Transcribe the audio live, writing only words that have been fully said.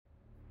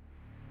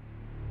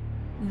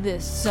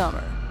This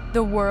summer,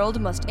 the world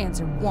must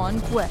answer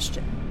one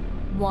question.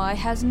 Why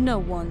has no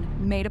one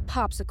made a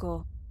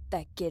popsicle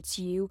that gets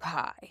you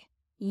high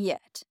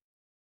yet?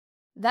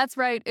 That's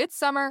right, it's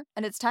summer,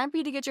 and it's time for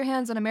you to get your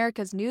hands on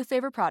America's new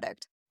favorite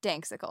product,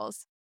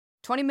 Danksicles.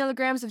 20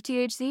 milligrams of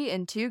THC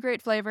in 2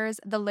 great flavors,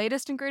 the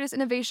latest and greatest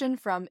innovation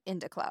from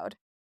IndaCloud.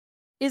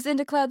 Is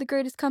IndaCloud the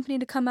greatest company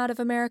to come out of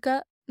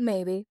America?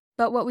 Maybe.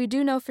 But what we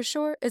do know for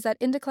sure is that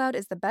IndaCloud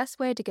is the best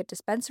way to get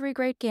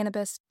dispensary-grade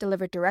cannabis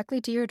delivered directly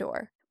to your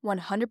door,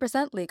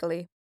 100%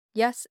 legally.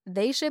 Yes,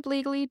 they ship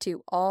legally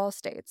to all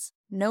states.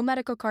 No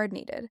medical card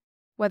needed.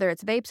 Whether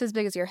it's vapes as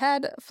big as your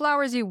head,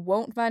 flowers you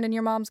won't find in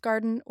your mom's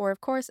garden, or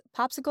of course,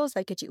 popsicles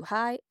that get you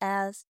high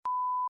as...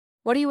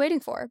 What are you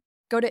waiting for?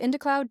 Go to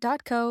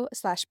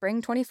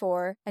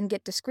indacloud.co/spring24 and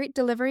get discreet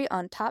delivery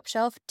on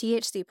top-shelf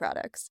THC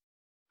products.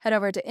 Head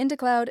over to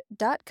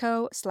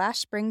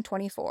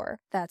indacloud.co/spring24.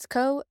 That's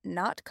co,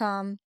 not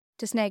com,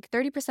 to snag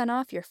 30%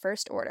 off your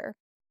first order.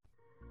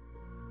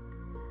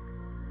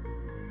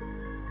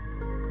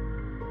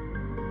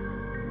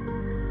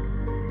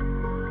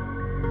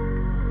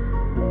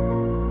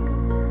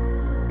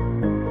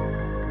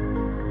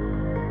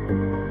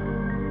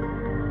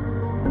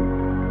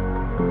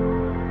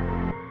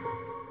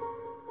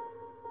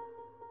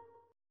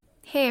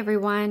 Hey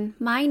everyone,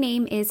 my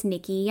name is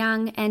Nikki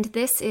Young, and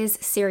this is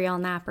Serial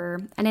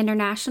Napper, an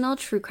international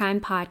true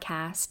crime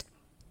podcast.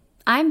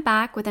 I'm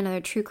back with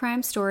another true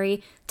crime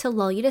story to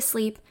lull you to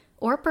sleep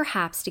or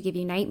perhaps to give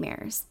you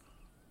nightmares.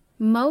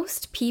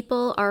 Most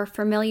people are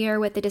familiar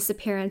with the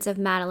disappearance of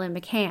Madeleine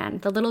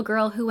McCann, the little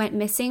girl who went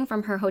missing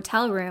from her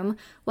hotel room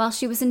while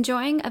she was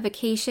enjoying a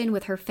vacation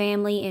with her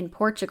family in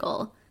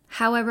Portugal.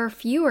 However,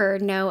 fewer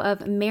know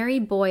of Mary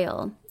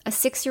Boyle, a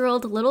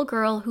 6-year-old little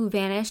girl who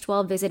vanished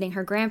while visiting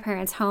her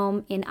grandparents'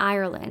 home in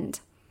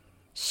Ireland.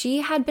 She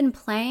had been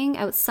playing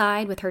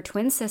outside with her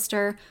twin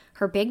sister,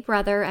 her big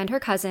brother, and her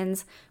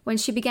cousins when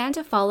she began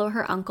to follow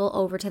her uncle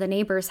over to the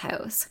neighbor's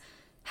house.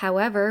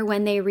 However,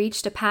 when they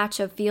reached a patch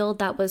of field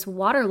that was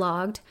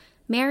waterlogged,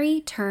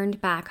 Mary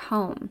turned back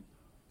home.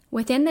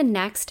 Within the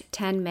next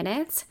 10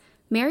 minutes,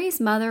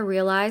 Mary's mother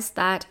realized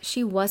that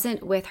she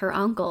wasn't with her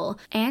uncle,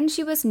 and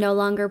she was no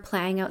longer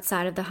playing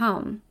outside of the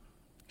home.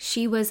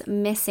 She was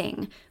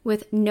missing,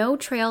 with no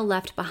trail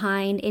left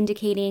behind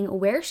indicating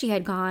where she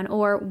had gone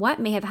or what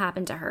may have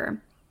happened to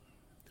her.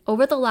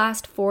 Over the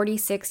last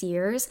 46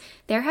 years,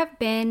 there have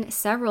been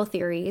several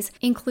theories,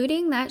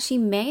 including that she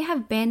may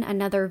have been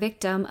another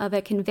victim of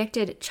a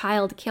convicted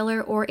child killer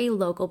or a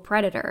local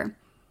predator.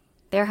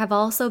 There have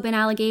also been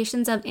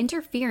allegations of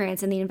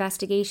interference in the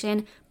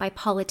investigation by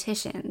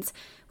politicians,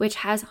 which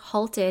has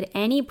halted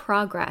any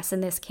progress in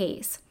this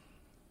case.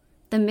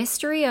 The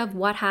mystery of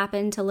what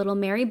happened to little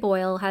Mary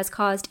Boyle has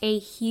caused a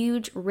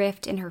huge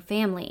rift in her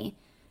family,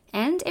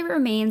 and it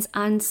remains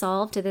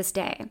unsolved to this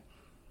day.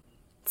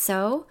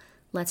 So,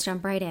 let's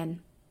jump right in.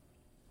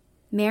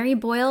 Mary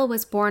Boyle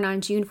was born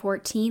on June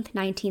 14,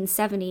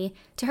 1970,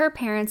 to her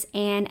parents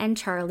Anne and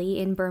Charlie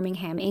in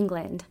Birmingham,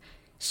 England.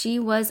 She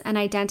was an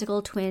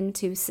identical twin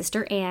to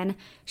Sister Anne,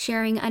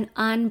 sharing an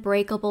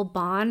unbreakable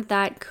bond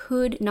that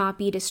could not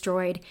be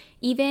destroyed,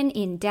 even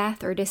in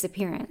death or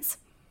disappearance.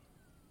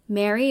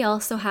 Mary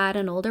also had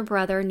an older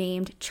brother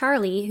named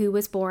Charlie, who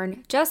was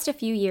born just a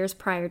few years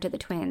prior to the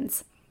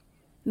twins.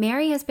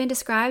 Mary has been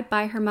described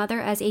by her mother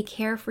as a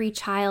carefree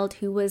child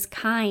who was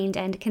kind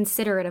and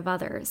considerate of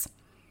others.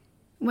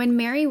 When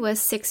Mary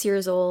was 6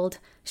 years old,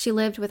 she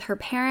lived with her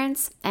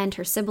parents and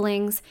her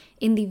siblings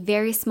in the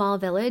very small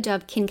village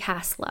of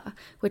Kincasla,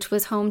 which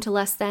was home to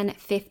less than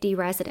 50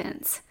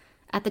 residents.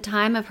 At the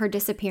time of her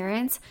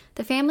disappearance,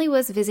 the family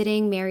was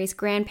visiting Mary's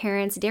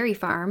grandparents' dairy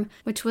farm,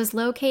 which was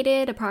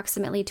located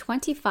approximately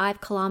 25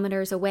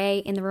 kilometers away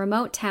in the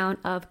remote town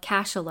of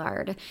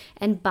Cashellard.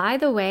 And by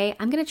the way,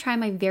 I'm going to try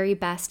my very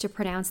best to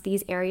pronounce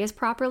these areas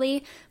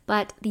properly,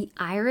 but the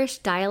Irish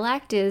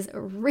dialect is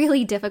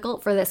really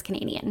difficult for this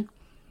Canadian.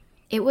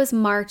 It was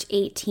March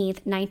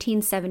 18th,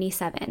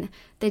 1977,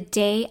 the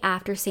day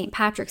after St.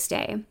 Patrick's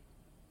Day.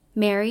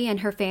 Mary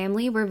and her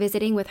family were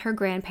visiting with her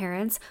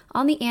grandparents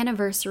on the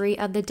anniversary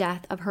of the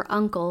death of her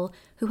uncle,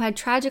 who had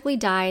tragically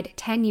died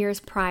 10 years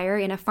prior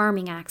in a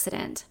farming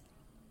accident.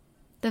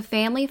 The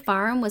family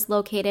farm was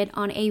located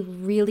on a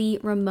really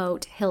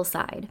remote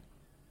hillside.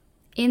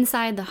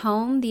 Inside the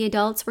home, the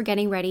adults were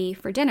getting ready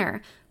for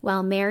dinner,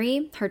 while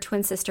Mary, her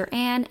twin sister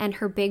Anne, and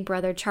her big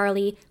brother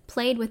Charlie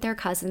played with their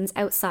cousins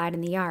outside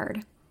in the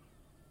yard.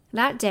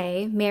 That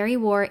day, Mary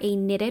wore a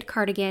knitted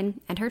cardigan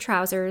and her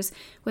trousers,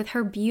 with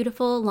her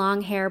beautiful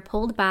long hair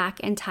pulled back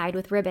and tied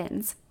with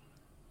ribbons.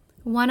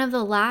 One of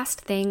the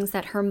last things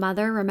that her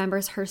mother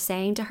remembers her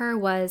saying to her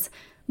was,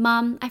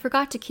 "Mom, I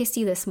forgot to kiss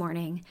you this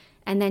morning,"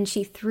 and then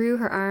she threw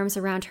her arms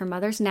around her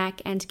mother's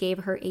neck and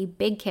gave her a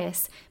big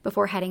kiss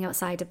before heading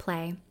outside to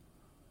play.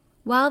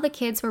 While the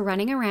kids were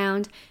running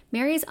around,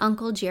 Mary's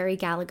uncle Jerry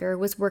Gallagher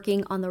was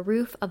working on the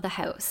roof of the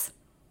house.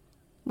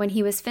 When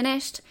he was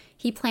finished,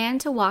 he planned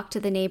to walk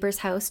to the neighbor's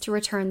house to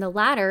return the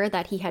ladder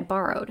that he had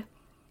borrowed.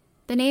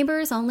 The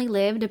neighbors only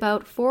lived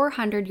about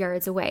 400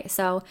 yards away,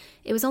 so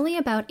it was only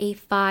about a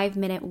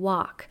 5-minute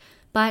walk,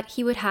 but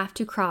he would have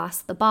to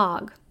cross the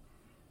bog.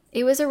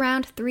 It was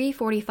around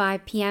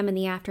 3:45 p.m. in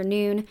the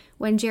afternoon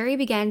when Jerry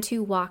began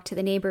to walk to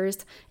the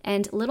neighbors,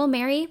 and little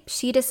Mary,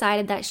 she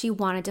decided that she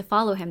wanted to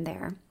follow him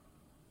there.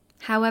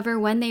 However,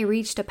 when they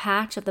reached a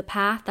patch of the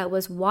path that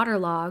was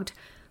waterlogged,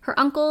 her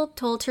uncle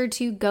told her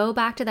to go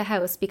back to the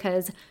house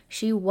because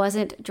she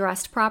wasn't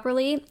dressed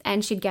properly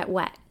and she'd get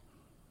wet.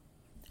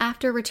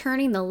 After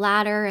returning the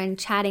ladder and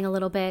chatting a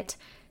little bit,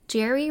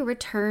 Jerry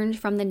returned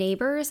from the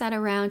neighbors at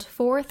around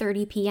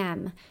 4:30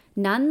 p.m.,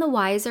 none the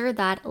wiser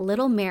that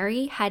little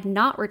Mary had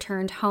not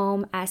returned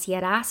home as he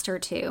had asked her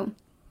to.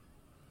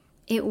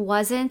 It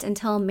wasn't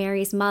until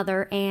Mary's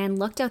mother, Anne,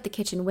 looked out the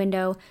kitchen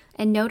window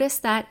and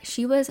noticed that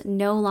she was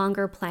no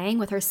longer playing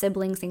with her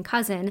siblings and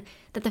cousin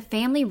that the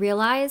family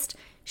realized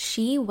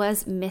she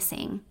was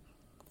missing.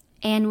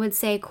 Anne would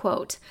say,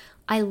 quote,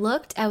 "I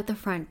looked out the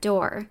front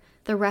door.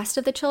 The rest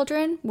of the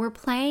children were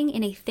playing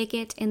in a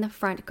thicket in the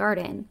front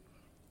garden.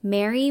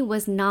 Mary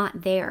was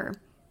not there.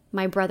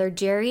 My brother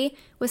Jerry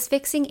was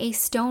fixing a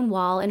stone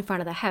wall in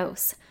front of the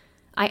house.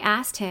 I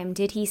asked him,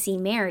 did he see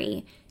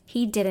Mary?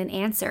 He didn't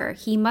answer.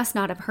 He must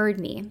not have heard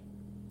me.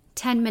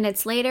 10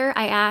 minutes later,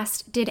 I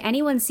asked, did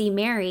anyone see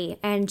Mary?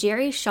 And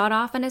Jerry shot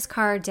off in his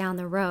car down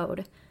the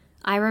road.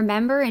 I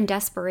remember in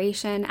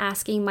desperation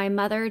asking my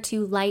mother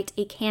to light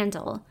a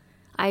candle.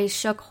 I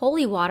shook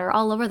holy water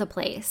all over the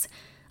place.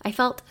 I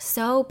felt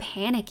so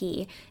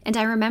panicky, and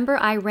I remember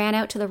I ran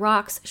out to the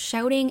rocks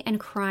shouting and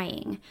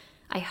crying.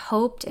 I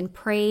hoped and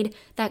prayed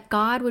that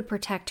God would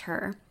protect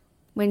her.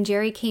 When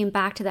Jerry came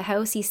back to the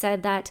house, he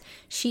said that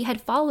she had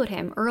followed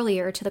him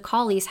earlier to the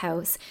Colley's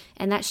house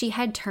and that she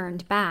had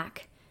turned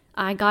back.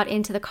 I got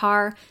into the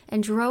car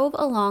and drove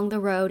along the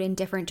road in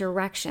different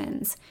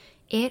directions.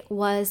 It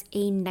was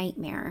a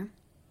nightmare.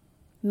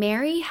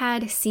 Mary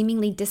had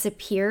seemingly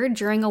disappeared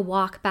during a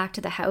walk back to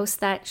the house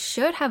that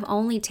should have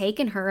only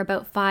taken her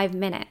about 5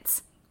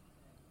 minutes.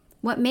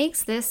 What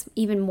makes this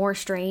even more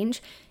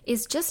strange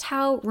is just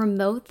how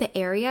remote the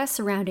area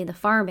surrounding the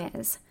farm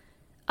is.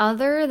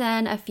 Other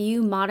than a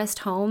few modest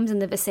homes in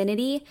the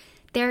vicinity,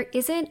 there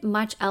isn't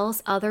much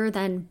else other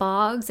than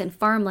bogs and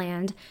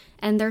farmland,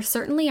 and there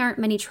certainly aren't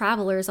many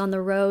travelers on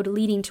the road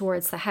leading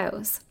towards the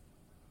house.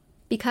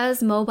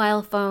 Because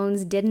mobile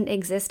phones didn't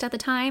exist at the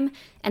time,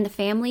 and the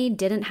family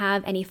didn't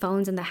have any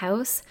phones in the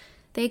house,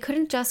 they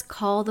couldn't just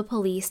call the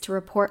police to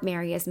report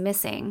Mary as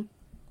missing.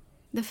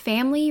 The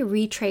family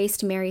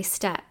retraced Mary's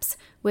steps,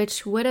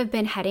 which would have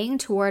been heading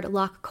toward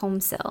Loch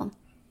Comsill.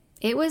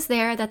 It was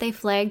there that they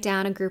flagged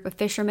down a group of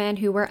fishermen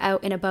who were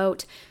out in a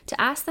boat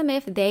to ask them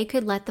if they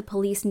could let the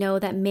police know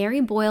that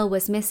Mary Boyle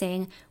was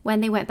missing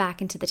when they went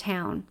back into the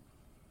town.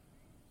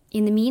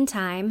 In the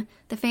meantime,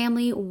 the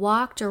family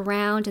walked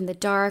around in the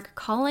dark,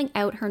 calling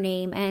out her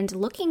name and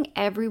looking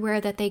everywhere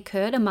that they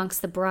could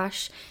amongst the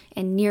brush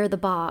and near the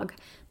bog,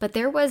 but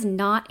there was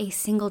not a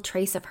single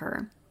trace of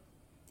her.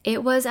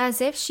 It was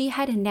as if she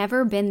had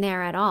never been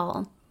there at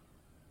all.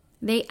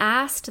 They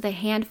asked the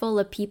handful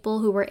of people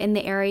who were in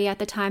the area at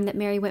the time that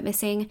Mary went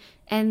missing,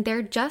 and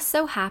there just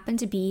so happened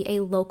to be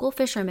a local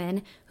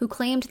fisherman who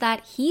claimed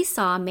that he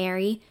saw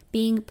Mary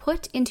being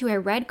put into a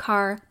red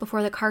car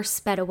before the car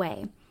sped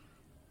away.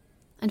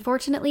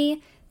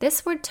 Unfortunately,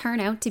 this would turn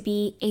out to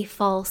be a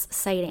false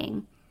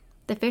sighting.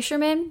 The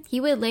fisherman, he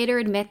would later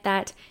admit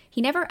that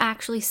he never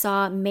actually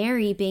saw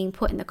Mary being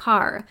put in the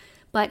car,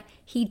 but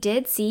he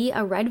did see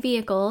a red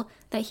vehicle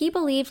that he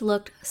believed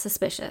looked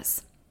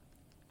suspicious.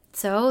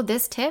 So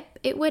this tip,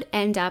 it would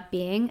end up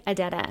being a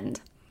dead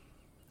end.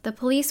 The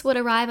police would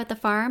arrive at the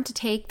farm to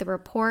take the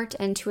report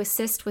and to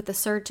assist with the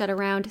search at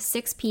around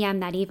 6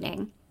 p.m. that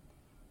evening.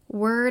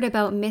 Word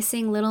about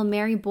missing little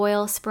Mary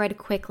Boyle spread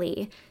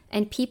quickly,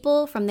 and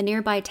people from the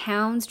nearby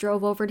towns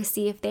drove over to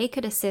see if they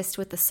could assist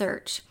with the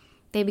search.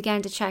 They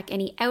began to check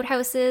any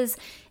outhouses,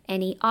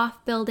 any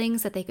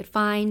off-buildings that they could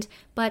find,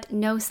 but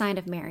no sign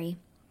of Mary.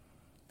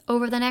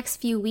 Over the next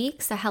few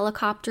weeks, a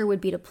helicopter would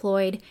be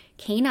deployed,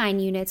 canine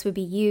units would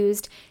be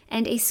used,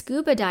 and a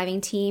scuba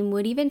diving team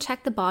would even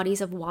check the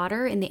bodies of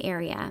water in the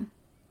area.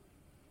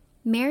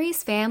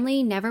 Mary's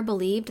family never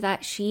believed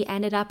that she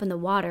ended up in the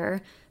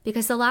water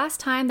because the last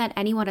time that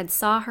anyone had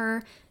saw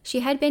her,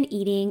 she had been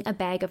eating a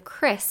bag of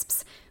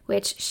crisps,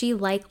 which she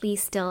likely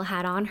still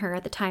had on her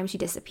at the time she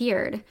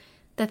disappeared.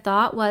 The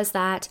thought was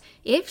that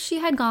if she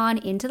had gone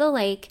into the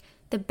lake,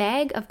 the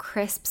bag of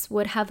crisps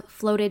would have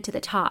floated to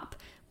the top,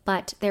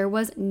 but there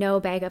was no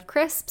bag of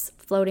crisps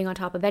floating on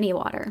top of any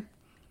water.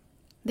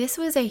 This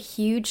was a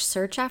huge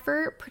search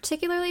effort,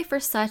 particularly for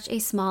such a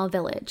small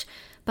village,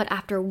 but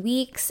after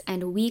weeks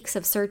and weeks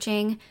of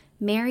searching,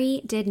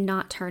 Mary did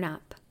not turn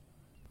up.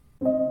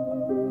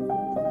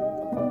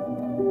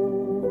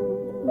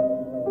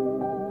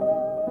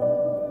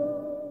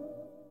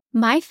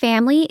 My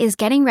family is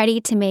getting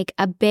ready to make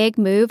a big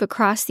move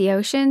across the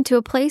ocean to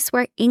a place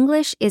where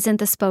English isn't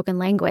the spoken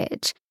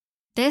language.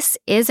 This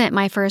isn't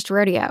my first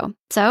rodeo,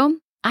 so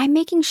I'm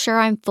making sure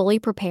I'm fully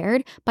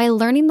prepared by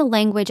learning the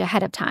language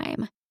ahead of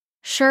time.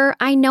 Sure,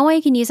 I know I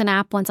can use an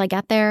app once I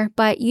get there,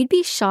 but you'd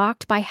be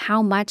shocked by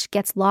how much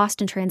gets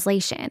lost in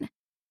translation.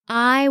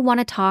 I want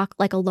to talk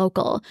like a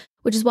local,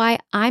 which is why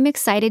I'm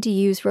excited to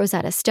use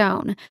Rosetta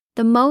Stone,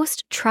 the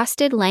most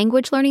trusted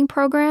language learning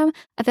program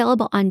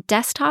available on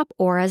desktop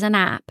or as an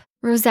app.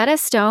 Rosetta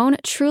Stone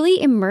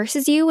truly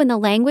immerses you in the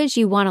language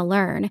you want to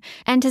learn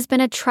and has been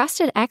a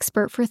trusted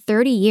expert for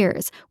 30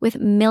 years with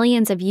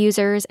millions of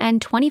users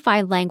and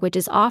 25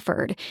 languages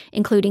offered,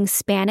 including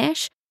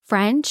Spanish,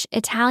 French,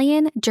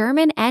 Italian,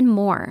 German, and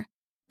more.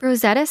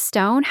 Rosetta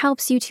Stone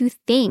helps you to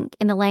think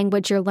in the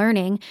language you're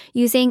learning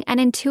using an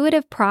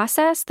intuitive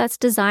process that's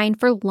designed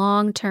for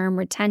long-term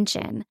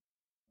retention.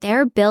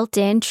 Their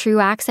built-in True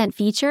Accent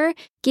feature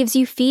gives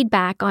you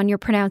feedback on your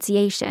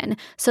pronunciation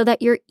so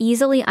that you're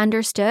easily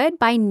understood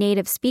by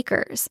native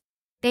speakers.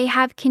 They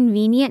have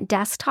convenient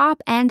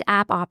desktop and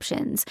app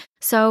options,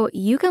 so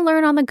you can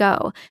learn on the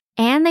go,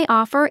 and they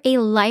offer a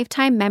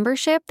lifetime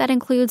membership that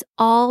includes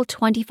all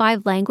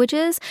 25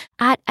 languages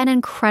at an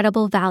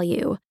incredible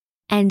value.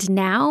 And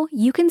now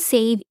you can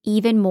save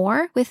even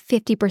more with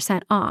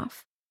 50%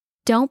 off.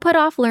 Don't put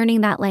off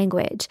learning that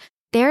language.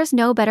 There's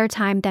no better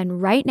time than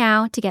right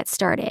now to get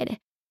started.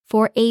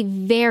 For a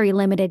very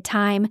limited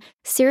time,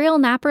 Serial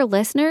Napper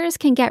listeners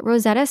can get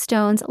Rosetta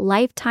Stone's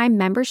lifetime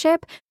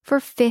membership for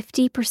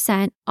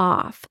 50%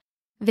 off.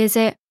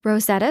 Visit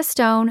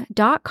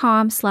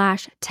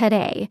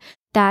rosettastone.com/today.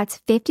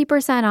 That's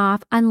 50%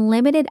 off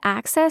unlimited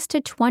access to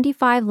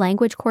 25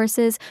 language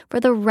courses for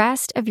the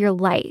rest of your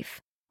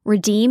life.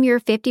 Redeem your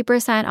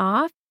 50%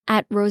 off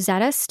at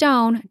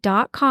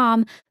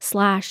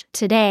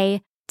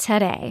rosettastone.com/today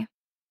today.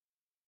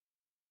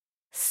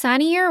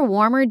 Sunnier,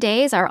 warmer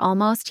days are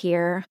almost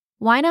here.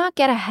 Why not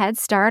get a head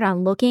start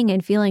on looking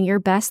and feeling your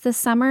best this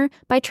summer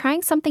by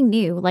trying something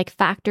new like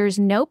Factor's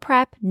no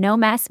prep, no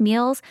mess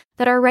meals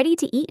that are ready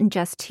to eat in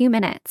just 2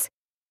 minutes.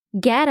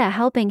 Get a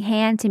helping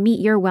hand to meet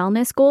your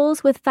wellness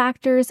goals with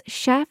Factor's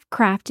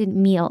chef-crafted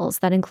meals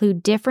that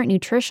include different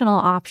nutritional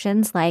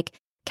options like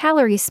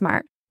Calorie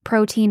Smart,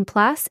 Protein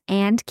Plus,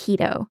 and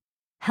Keto.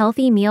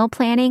 Healthy meal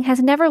planning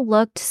has never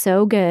looked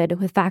so good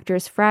with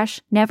Factor's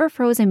fresh, never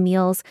frozen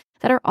meals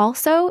that are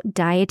also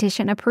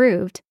dietitian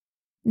approved.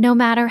 No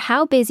matter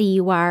how busy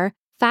you are,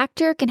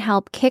 Factor can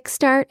help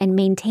kickstart and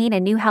maintain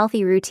a new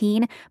healthy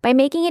routine by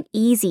making it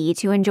easy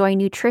to enjoy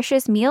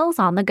nutritious meals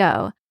on the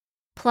go.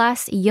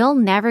 Plus, you'll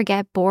never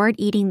get bored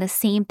eating the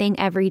same thing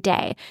every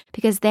day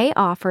because they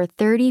offer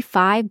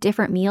 35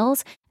 different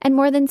meals and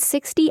more than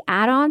 60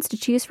 add-ons to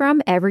choose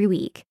from every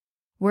week.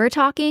 We're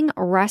talking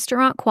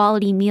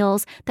restaurant-quality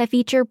meals that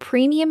feature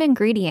premium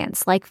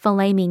ingredients like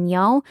filet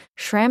mignon,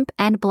 shrimp,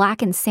 and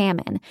blackened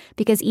salmon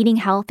because eating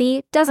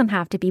healthy doesn't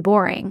have to be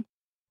boring.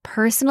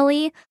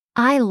 Personally,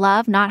 I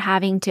love not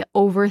having to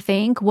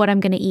overthink what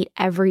I'm going to eat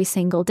every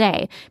single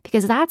day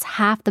because that's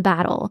half the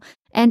battle,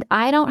 and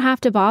I don't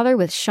have to bother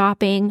with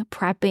shopping,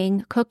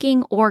 prepping,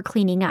 cooking, or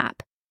cleaning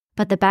up.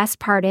 But the best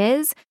part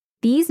is,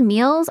 these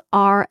meals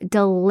are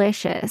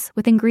delicious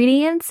with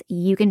ingredients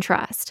you can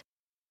trust.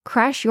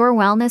 Crush your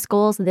wellness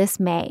goals this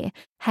May.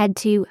 Head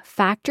to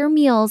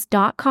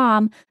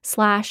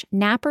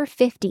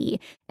factormeals.com/napper50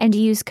 and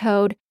use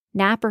code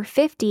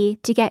napper50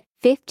 to get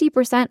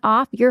 50%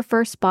 off your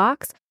first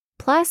box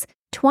plus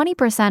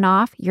 20%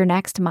 off your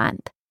next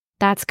month.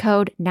 That's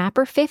code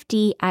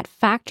napper50 at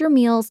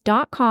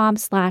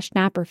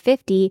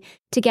factormeals.com/napper50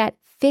 to get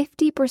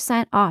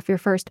 50% off your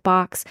first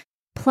box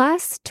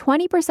plus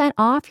 20%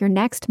 off your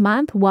next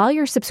month while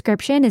your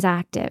subscription is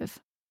active.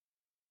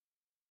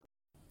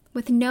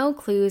 With no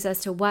clues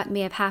as to what may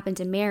have happened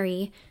to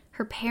Mary,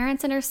 her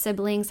parents and her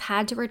siblings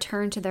had to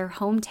return to their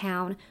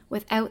hometown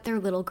without their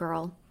little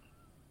girl.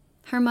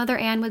 Her mother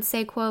Anne would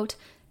say, quote,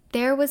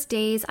 "There was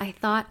days I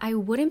thought I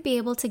wouldn't be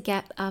able to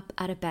get up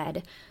out of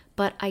bed,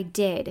 but I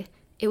did.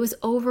 It was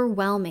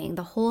overwhelming,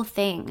 the whole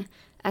thing.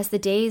 As the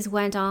days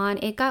went on,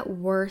 it got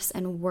worse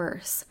and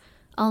worse.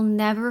 I'll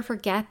never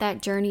forget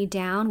that journey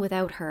down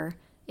without her.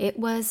 It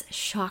was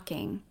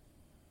shocking."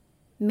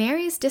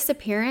 Mary's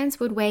disappearance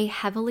would weigh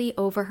heavily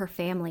over her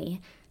family.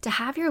 To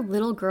have your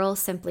little girl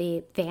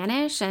simply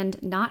vanish and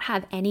not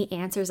have any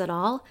answers at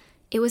all,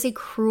 it was a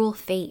cruel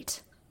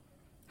fate.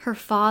 Her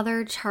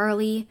father,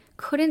 Charlie,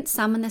 couldn't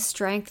summon the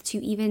strength to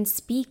even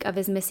speak of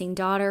his missing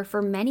daughter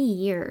for many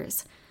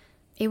years.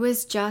 It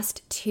was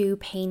just too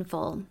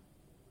painful.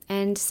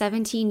 And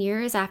 17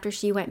 years after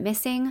she went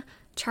missing,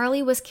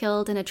 Charlie was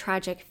killed in a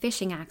tragic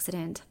fishing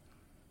accident.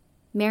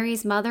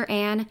 Mary's mother,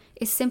 Anne,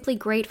 is simply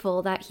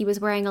grateful that he was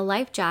wearing a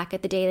life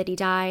jacket the day that he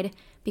died,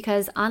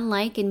 because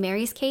unlike in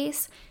Mary's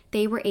case,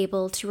 they were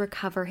able to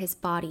recover his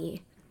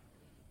body.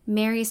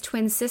 Mary's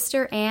twin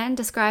sister, Anne,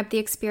 described the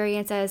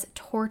experience as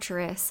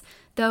torturous,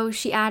 though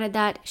she added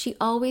that she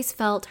always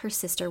felt her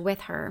sister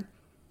with her.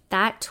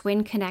 That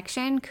twin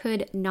connection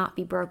could not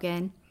be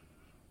broken.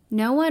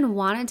 No one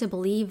wanted to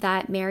believe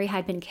that Mary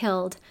had been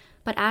killed,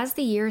 but as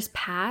the years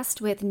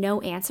passed with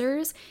no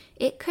answers,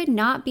 it could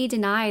not be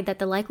denied that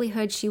the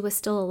likelihood she was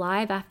still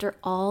alive after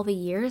all the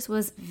years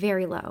was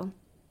very low.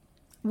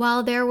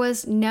 While there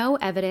was no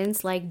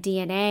evidence like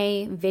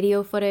DNA,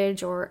 video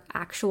footage, or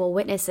actual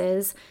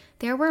witnesses,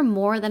 there were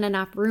more than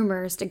enough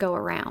rumors to go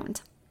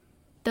around.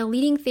 The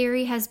leading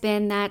theory has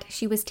been that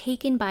she was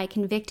taken by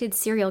convicted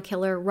serial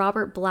killer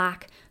Robert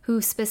Black,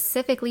 who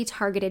specifically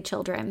targeted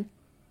children.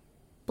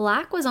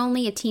 Black was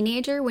only a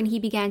teenager when he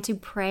began to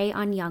prey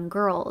on young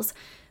girls,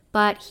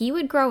 but he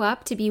would grow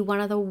up to be one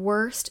of the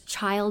worst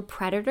child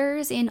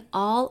predators in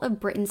all of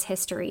Britain's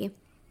history.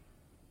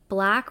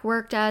 Black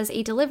worked as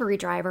a delivery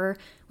driver,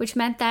 which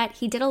meant that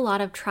he did a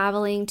lot of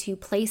traveling to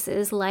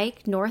places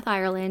like North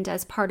Ireland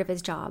as part of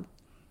his job.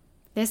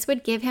 This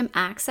would give him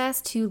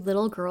access to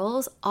little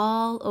girls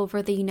all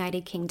over the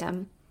United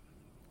Kingdom.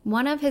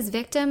 One of his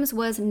victims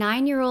was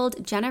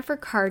 9-year-old Jennifer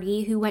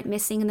Carty, who went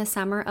missing in the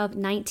summer of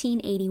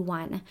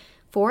 1981,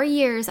 4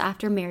 years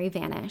after Mary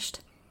vanished.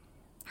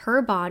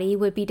 Her body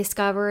would be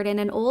discovered in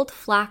an old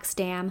flax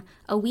dam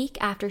a week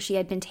after she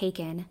had been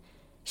taken.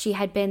 She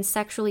had been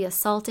sexually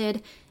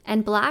assaulted,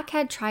 and Black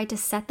had tried to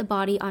set the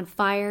body on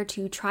fire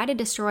to try to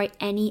destroy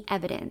any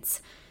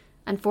evidence.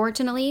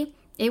 Unfortunately,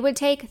 it would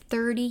take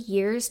 30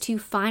 years to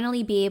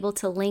finally be able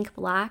to link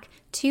Black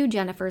to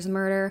Jennifer's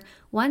murder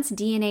once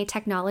DNA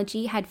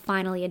technology had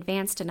finally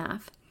advanced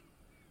enough.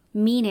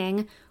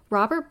 Meaning,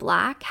 Robert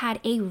Black had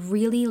a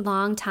really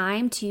long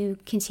time to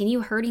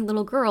continue hurting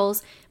little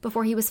girls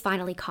before he was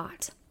finally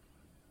caught.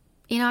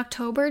 In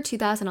October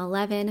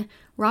 2011,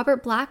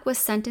 Robert Black was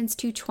sentenced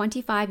to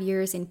 25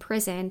 years in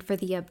prison for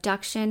the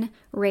abduction,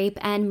 rape,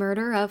 and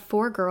murder of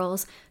 4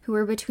 girls who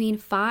were between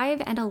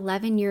 5 and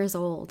 11 years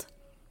old.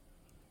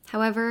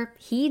 However,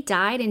 he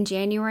died in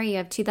January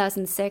of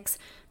 2006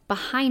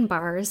 behind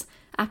bars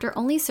after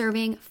only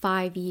serving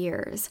 5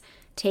 years,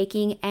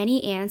 taking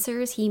any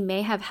answers he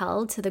may have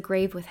held to the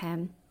grave with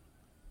him.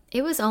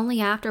 It was only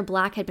after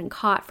Black had been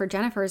caught for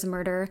Jennifer's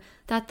murder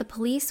that the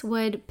police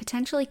would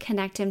potentially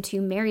connect him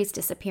to Mary's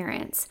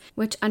disappearance,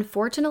 which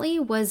unfortunately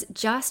was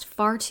just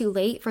far too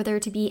late for there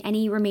to be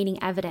any remaining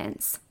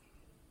evidence.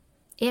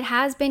 It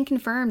has been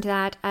confirmed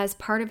that, as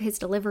part of his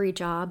delivery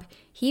job,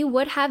 he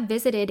would have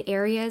visited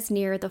areas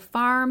near the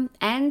farm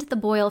and the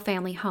Boyle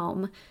family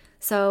home,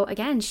 so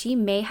again, she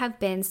may have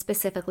been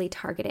specifically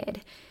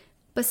targeted.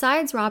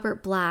 Besides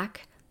Robert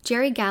Black,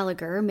 Jerry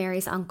Gallagher,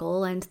 Mary's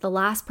uncle and the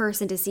last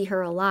person to see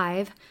her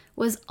alive,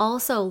 was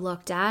also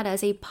looked at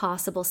as a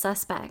possible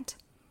suspect.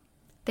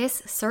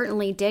 This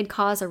certainly did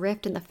cause a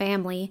rift in the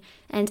family,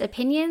 and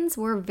opinions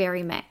were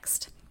very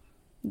mixed.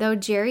 Though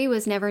Jerry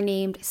was never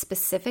named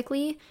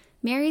specifically,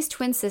 Mary's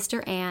twin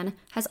sister Anne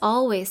has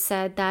always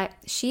said that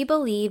she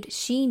believed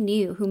she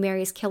knew who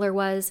Mary's killer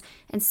was,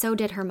 and so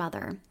did her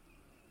mother.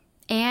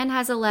 Anne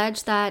has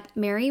alleged that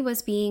Mary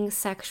was being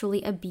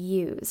sexually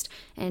abused,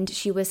 and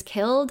she was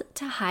killed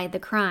to hide the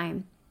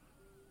crime.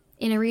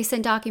 In a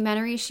recent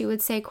documentary, she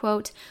would say,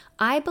 quote,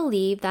 "I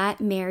believe that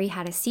Mary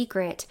had a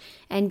secret,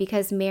 and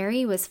because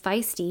Mary was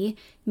feisty,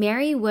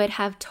 Mary would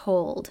have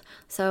told.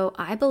 So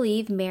I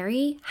believe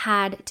Mary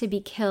had to be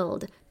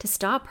killed to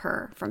stop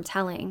her from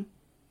telling."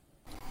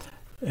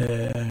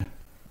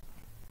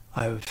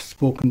 I've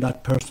spoken to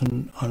that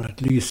person on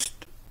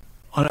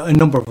a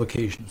number of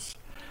occasions.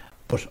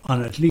 But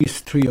on at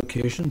least 3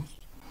 occasions,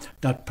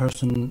 that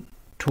person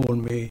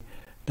told me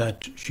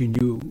that she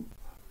knew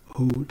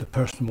who the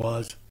person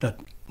was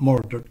that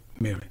murdered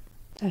Mary.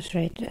 That's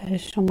right.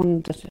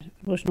 Someone that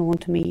was known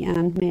to me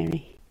and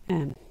Mary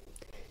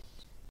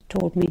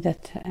told me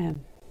that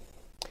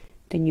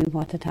they knew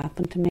what had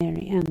happened to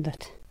Mary and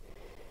that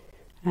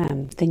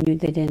they knew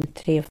the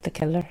identity of the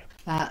killer.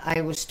 I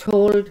was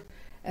told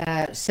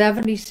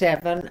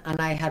 77,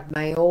 and I had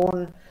my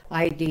own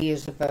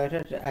ideas about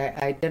it.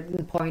 I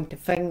didn't point a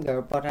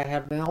finger, but I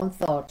had my own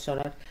thoughts on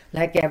it,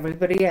 like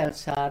everybody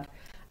else had.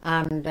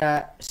 And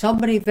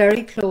somebody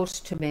very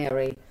close to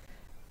Mary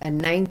in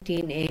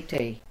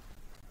 1980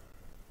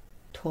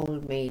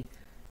 told me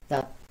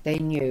that they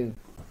knew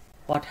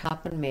what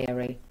happened to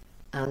Mary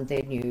and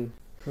they knew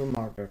who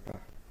murdered her.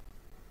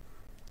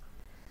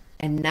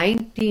 In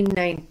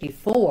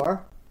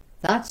 1994,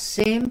 that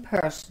same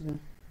person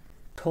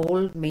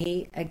told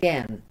me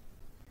again,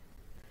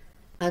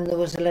 and there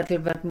was a little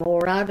bit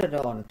more added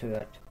on to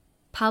it.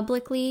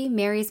 Publicly,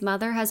 Mary's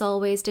mother has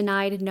always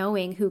denied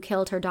knowing who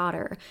killed her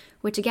daughter,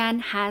 which again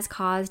has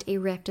caused a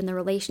rift in the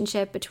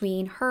relationship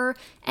between her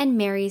and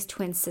Mary's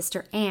twin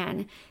sister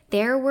Anne.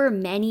 There were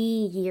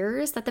many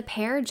years that the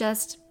pair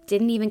just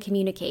didn't even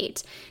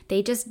communicate.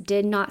 They just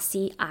did not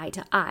see eye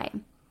to eye.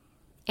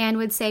 Anne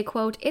would say,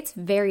 quote, "It's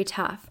very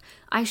tough.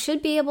 I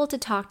should be able to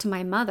talk to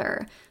my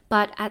mother,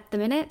 but at the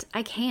minute,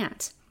 I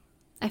can't.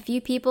 A few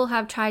people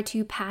have tried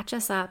to patch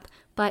us up,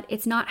 but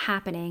it's not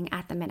happening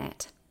at the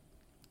minute."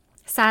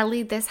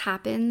 Sadly, this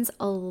happens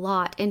a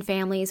lot in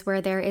families where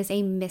there is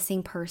a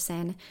missing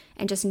person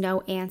and just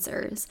no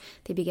answers.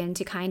 They begin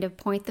to kind of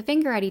point the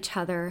finger at each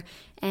other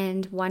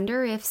and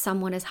wonder if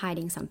someone is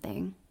hiding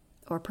something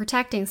or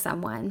protecting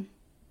someone.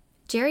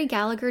 Jerry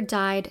Gallagher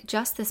died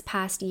just this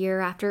past year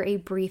after a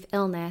brief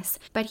illness,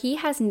 but he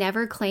has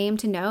never claimed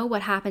to know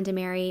what happened to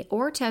Mary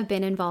or to have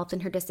been involved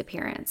in her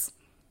disappearance.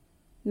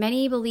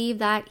 Many believe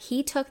that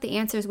he took the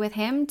answers with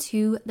him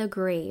to the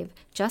grave,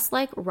 just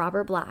like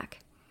Robert Black.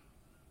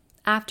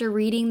 After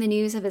reading the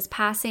news of his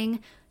passing,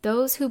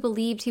 those who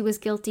believed he was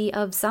guilty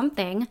of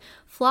something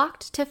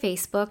flocked to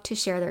Facebook to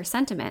share their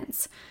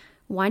sentiments.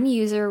 One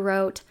user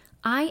wrote,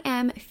 "I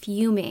am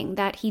fuming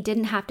that he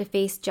didn't have to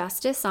face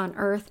justice on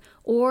earth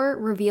or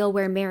reveal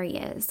where Mary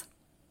is."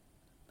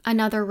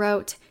 Another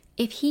wrote,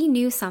 "If he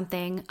knew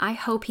something, I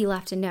hope he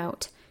left a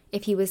note.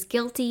 If he was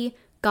guilty,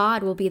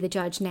 God will be the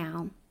judge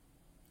now."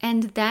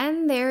 And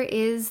then there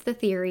is the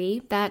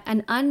theory that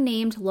an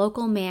unnamed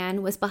local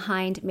man was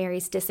behind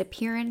Mary's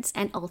disappearance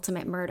and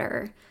ultimate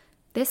murder.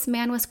 This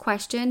man was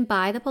questioned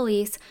by the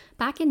police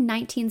back in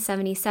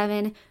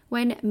 1977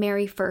 when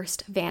Mary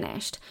first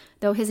vanished,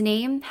 though his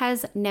name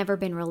has never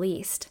been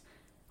released.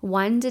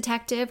 One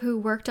detective who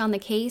worked on the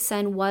case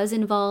and was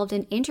involved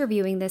in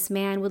interviewing this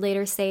man would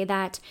later say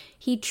that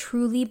he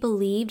truly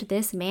believed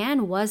this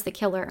man was the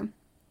killer.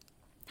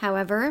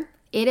 However,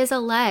 it is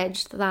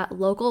alleged that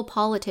local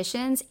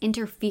politicians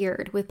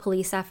interfered with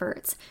police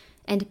efforts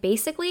and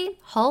basically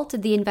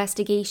halted the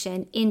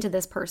investigation into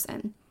this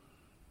person.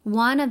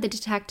 One of the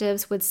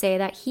detectives would say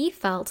that he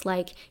felt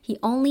like he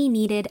only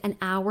needed an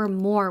hour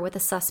more with a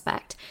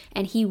suspect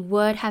and he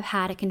would have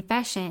had a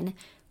confession,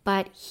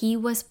 but he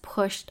was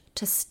pushed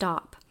to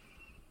stop.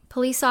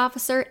 Police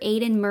officer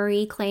Aidan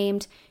Murray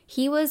claimed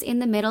he was in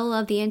the middle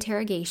of the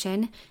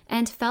interrogation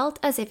and felt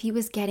as if he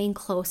was getting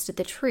close to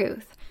the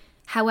truth.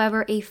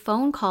 However, a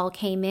phone call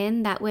came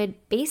in that would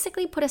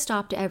basically put a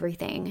stop to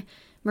everything.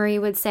 Murray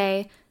would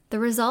say, "The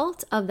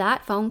result of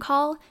that phone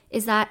call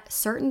is that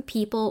certain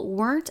people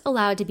weren't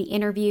allowed to be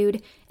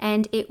interviewed,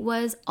 and it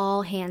was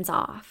all hands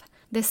off."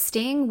 The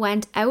sting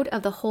went out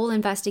of the whole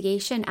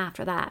investigation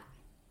after that.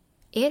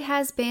 It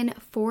has been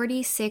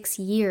 46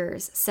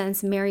 years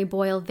since Mary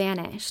Boyle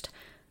vanished.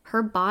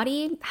 Her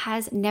body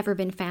has never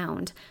been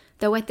found,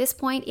 though at this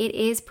point it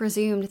is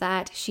presumed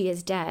that she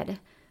is dead.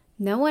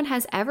 No one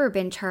has ever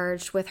been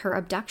charged with her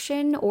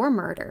abduction or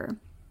murder.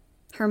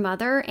 Her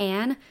mother,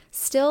 Anne,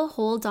 still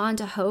holds on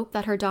to hope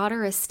that her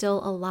daughter is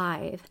still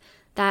alive,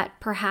 that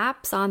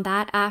perhaps on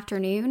that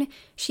afternoon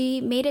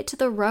she made it to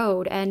the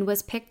road and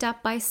was picked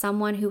up by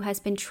someone who has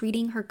been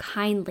treating her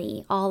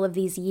kindly all of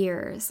these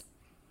years.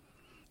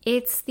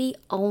 It's the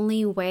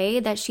only way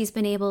that she's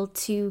been able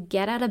to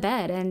get out of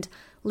bed and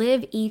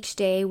live each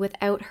day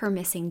without her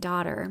missing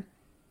daughter.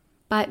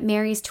 But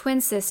Mary's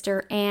twin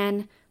sister,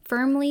 Anne,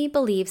 firmly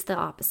believes the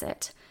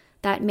opposite,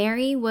 that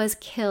Mary was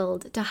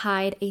killed to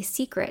hide a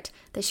secret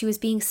that she was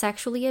being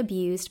sexually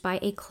abused by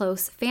a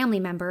close family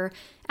member,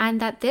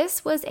 and that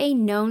this was a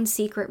known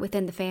secret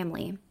within the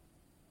family.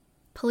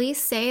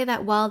 Police say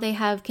that while they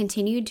have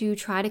continued to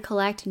try to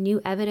collect new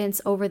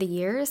evidence over the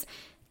years,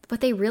 what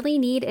they really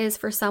need is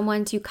for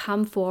someone to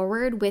come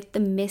forward with the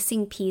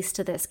missing piece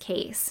to this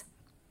case.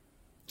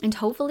 And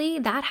hopefully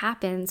that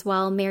happens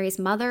while Mary's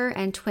mother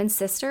and twin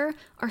sister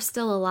are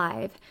still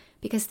alive,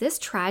 because this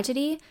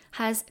tragedy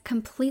has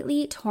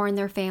completely torn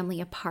their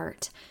family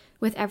apart,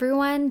 with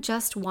everyone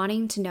just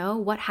wanting to know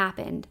what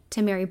happened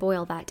to Mary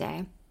Boyle that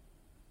day.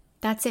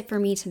 That's it for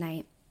me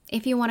tonight.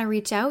 If you want to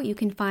reach out, you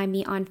can find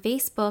me on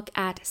Facebook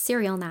at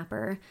Serial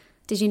Napper.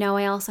 Did you know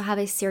I also have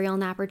a Serial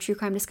Napper true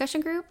crime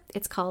discussion group?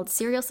 It's called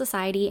Serial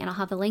Society, and I'll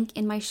have a link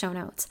in my show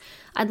notes.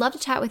 I'd love to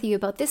chat with you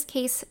about this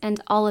case and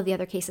all of the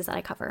other cases that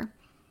I cover.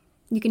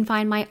 You can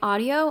find my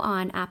audio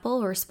on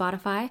Apple or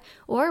Spotify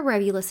or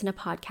wherever you listen to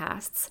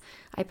podcasts.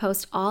 I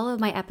post all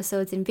of my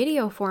episodes in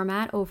video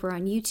format over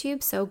on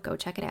YouTube, so go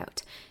check it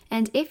out.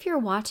 And if you're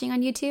watching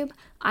on YouTube,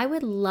 I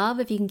would love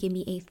if you can give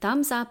me a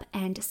thumbs up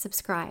and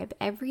subscribe.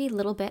 Every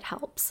little bit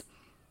helps.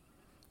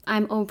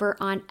 I'm over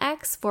on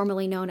X,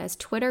 formerly known as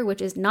Twitter,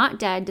 which is not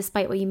dead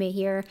despite what you may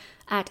hear,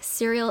 at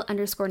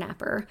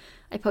serial_napper.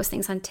 I post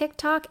things on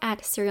TikTok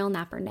at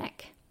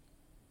serialnappernick.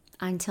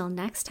 Until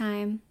next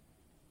time.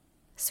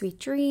 Sweet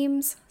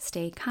dreams,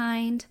 stay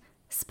kind,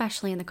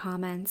 especially in the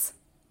comments.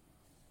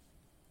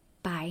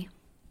 Bye.